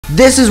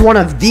This is one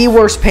of the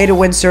worst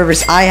pay-to-win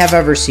servers I have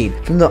ever seen.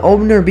 From the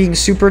owner being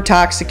super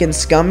toxic and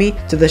scummy,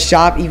 to the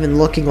shop even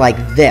looking like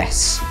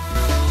this.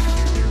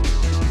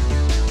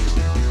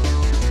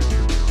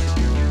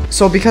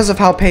 So because of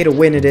how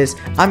pay-to-win it is,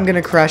 I'm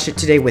gonna crash it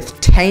today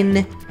with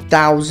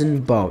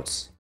 10,000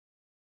 boats.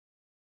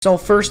 So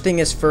first thing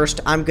is first,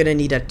 I'm gonna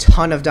need a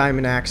ton of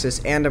diamond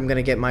axes, and I'm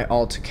gonna get my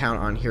alt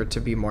account on here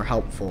to be more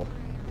helpful.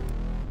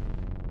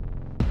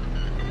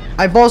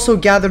 I've also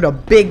gathered a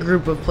big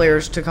group of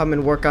players to come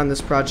and work on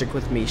this project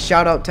with me.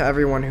 Shout out to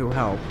everyone who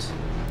helped.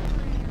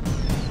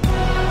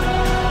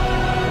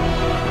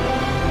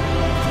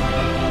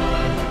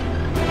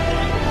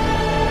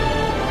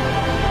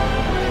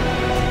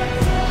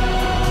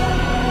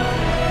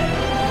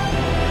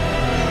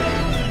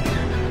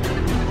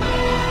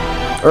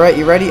 Alright,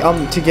 you ready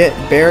to get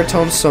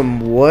baritone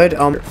some wood?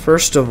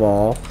 First of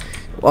all,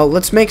 well,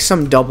 let's make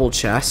some double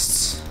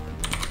chests.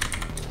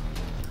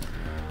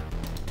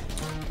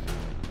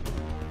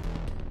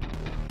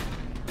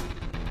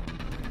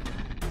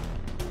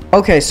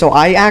 Okay, so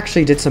I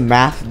actually did some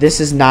math. This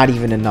is not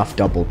even enough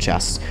double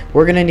chests.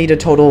 We're gonna need a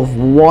total of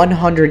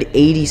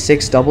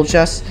 186 double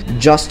chests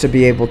just to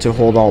be able to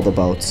hold all the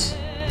boats.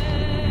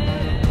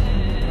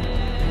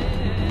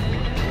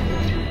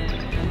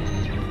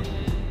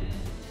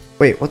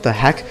 Wait, what the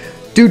heck?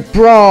 Dude,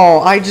 bro,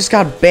 I just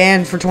got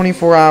banned for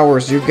 24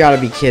 hours. You've got to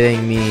be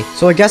kidding me.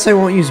 So I guess I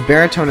won't use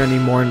baritone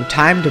anymore, and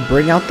time to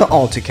bring out the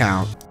alt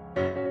account.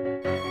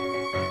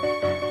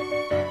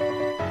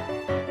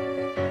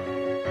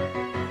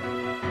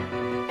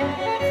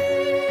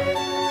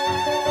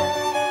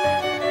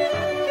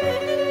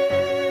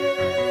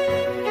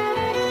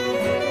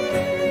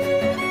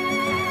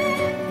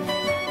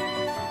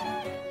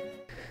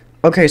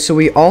 Okay, so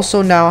we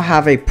also now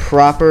have a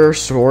proper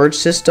storage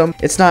system.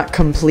 It's not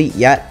complete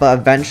yet, but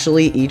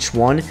eventually each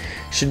one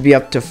should be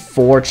up to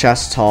 4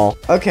 chests tall.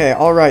 Okay,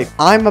 alright.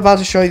 I'm about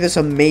to show you this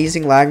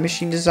amazing lag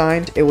machine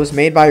design. It was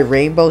made by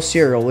Rainbow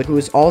Cereal, who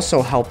is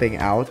also helping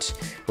out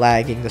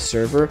lagging the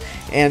server.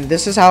 And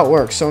this is how it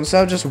works. So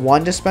instead of just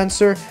 1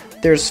 dispenser,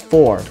 there's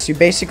 4. So you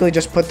basically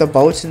just put the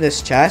boats in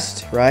this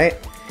chest, right?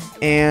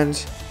 And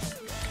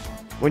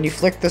when you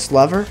flick this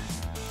lever,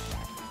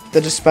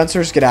 the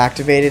dispensers get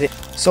activated.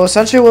 So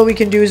essentially what we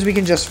can do is we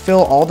can just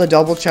fill all the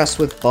double chests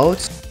with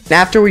boats. And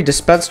after we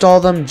dispensed all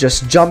of them,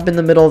 just jump in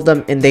the middle of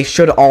them, and they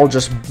should all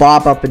just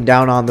bob up and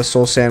down on the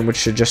soul sand, which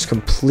should just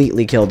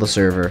completely kill the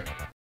server.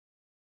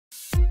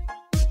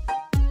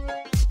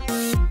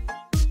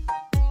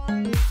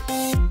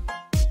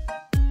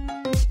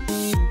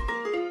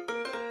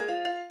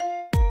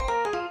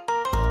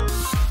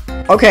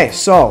 Okay,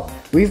 so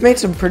we've made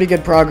some pretty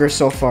good progress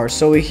so far.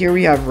 So here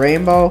we have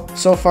Rainbow.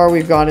 So far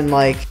we've gotten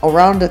like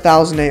around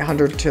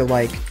 1,800 to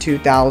like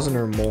 2,000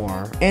 or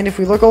more. And if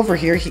we look over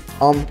here,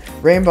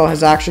 Rainbow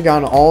has actually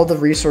gotten all the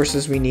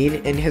resources we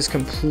need and has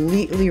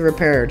completely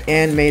repaired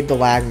and made the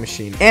lag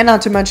machine. And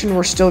not to mention,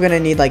 we're still gonna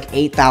need like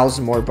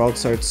 8,000 more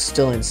boats, so it's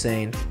still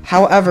insane.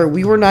 However,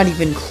 we were not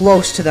even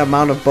close to the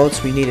amount of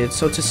boats we needed.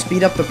 So to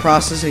speed up the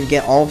process and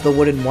get all of the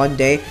wood in one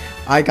day,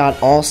 I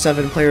got all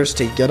 7 players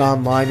to get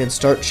online and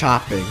start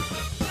chopping.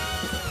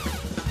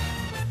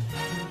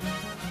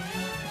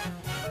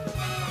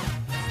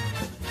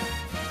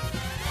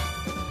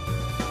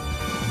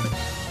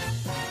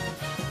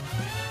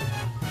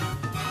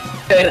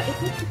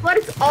 What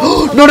is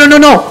all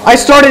No! I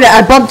started it.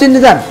 I bumped into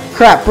them.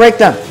 Crap, break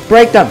them.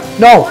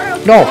 No.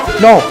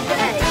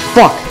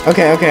 Fuck.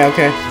 Okay.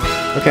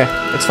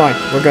 It's fine.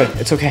 We're good.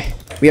 It's okay.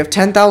 We have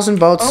 10,000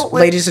 boats,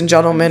 ladies and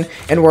gentlemen,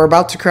 and we're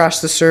about to crash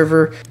the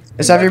server.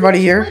 Is everybody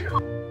here?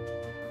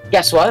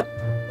 Guess what?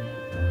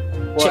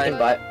 Chicken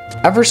butt.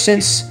 Ever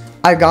since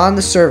I got on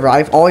the server,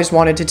 I've always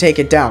wanted to take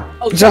it down.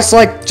 Oh, just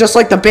like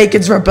the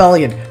Bacon's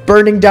Rebellion,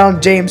 burning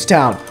down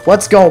Jamestown.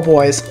 Let's go,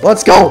 boys.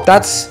 Let's go.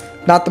 That's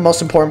not the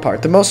most important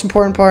part. The most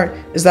important part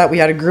is that we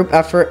had a group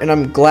effort, and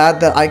I'm glad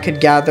that I could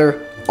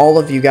gather all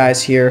of you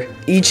guys here.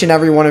 Each and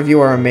every one of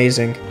you are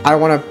amazing. I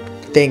want to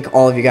thank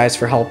all of you guys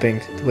for helping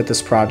with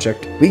this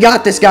project. We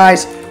got this,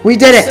 guys. We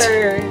did it.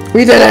 Sir.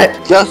 We did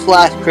it. Just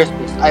last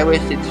Christmas, I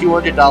wasted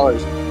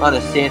 $200 on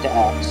a Santa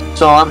axe.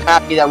 So I'm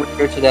happy that we're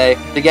here today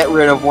to get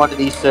rid of one of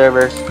these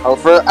servers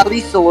for at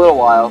least a little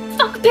while.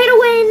 Fuck, pay to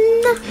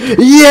win!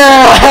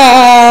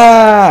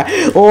 Yeah!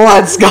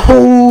 Let's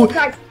go!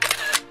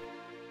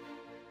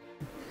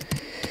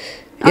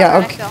 Yeah,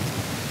 okay.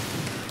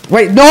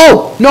 Wait,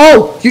 no!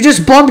 No! You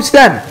just bumped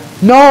them!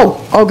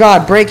 No! Oh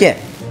god, break it.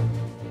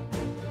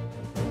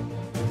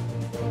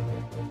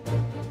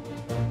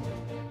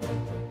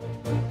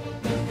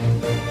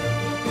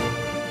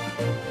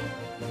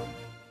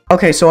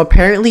 Okay, so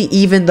apparently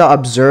even the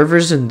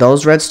observers and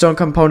those redstone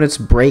components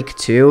break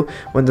too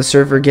when the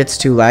server gets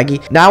too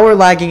laggy. Now we're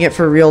lagging it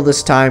for real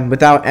this time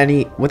without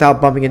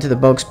bumping into the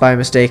bugs by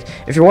mistake.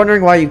 If you're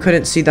wondering why you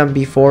couldn't see them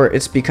before,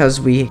 it's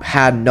because we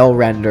had no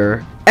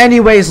render.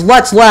 Anyways,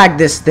 let's lag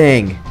this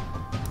thing.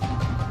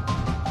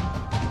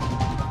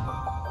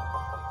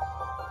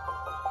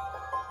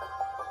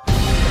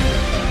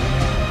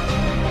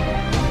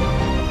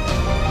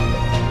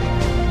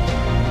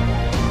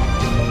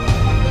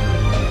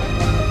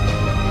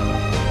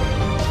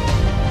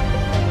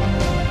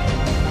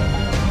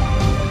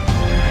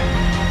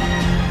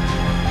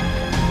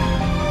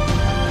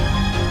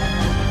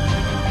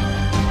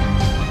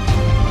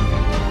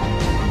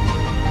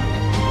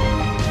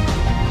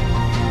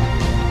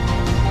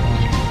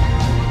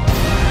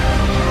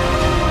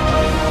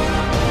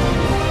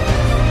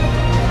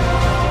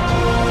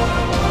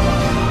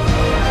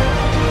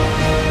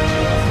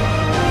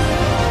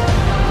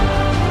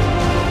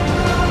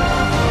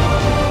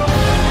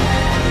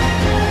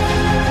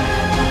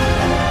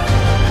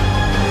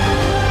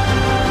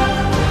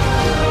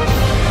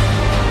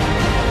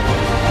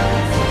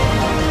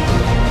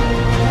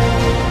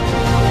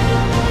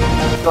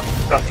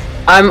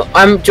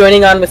 I'm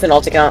joining on with an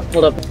alt account.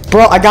 Hold up.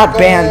 Bro, I got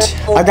banned.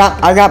 I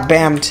got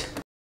banned.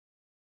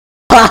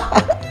 Why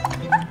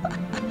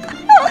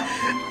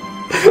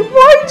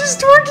are you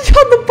just working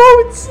on the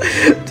boats?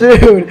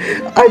 Dude,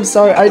 I'm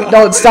sorry.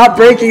 No, stop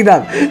breaking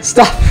them.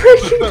 Stop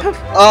breaking them.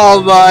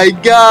 Oh my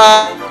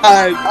god!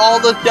 All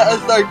the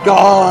chests are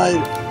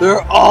gone!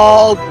 They're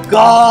all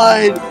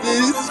gone!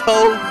 This is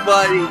so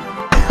funny!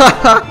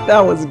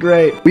 That was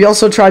great. We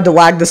also tried to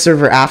lag the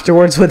server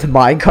afterwards with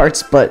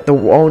minecarts, but the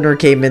owner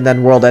came in,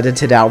 then world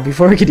edited out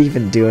before we could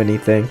even do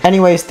anything.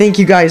 Anyways, thank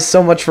you guys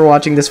so much for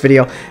watching this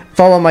video.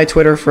 Follow my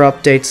Twitter for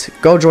updates,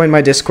 go join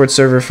my Discord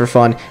server for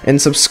fun, and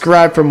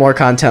subscribe for more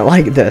content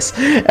like this.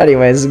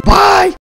 Anyways, bye!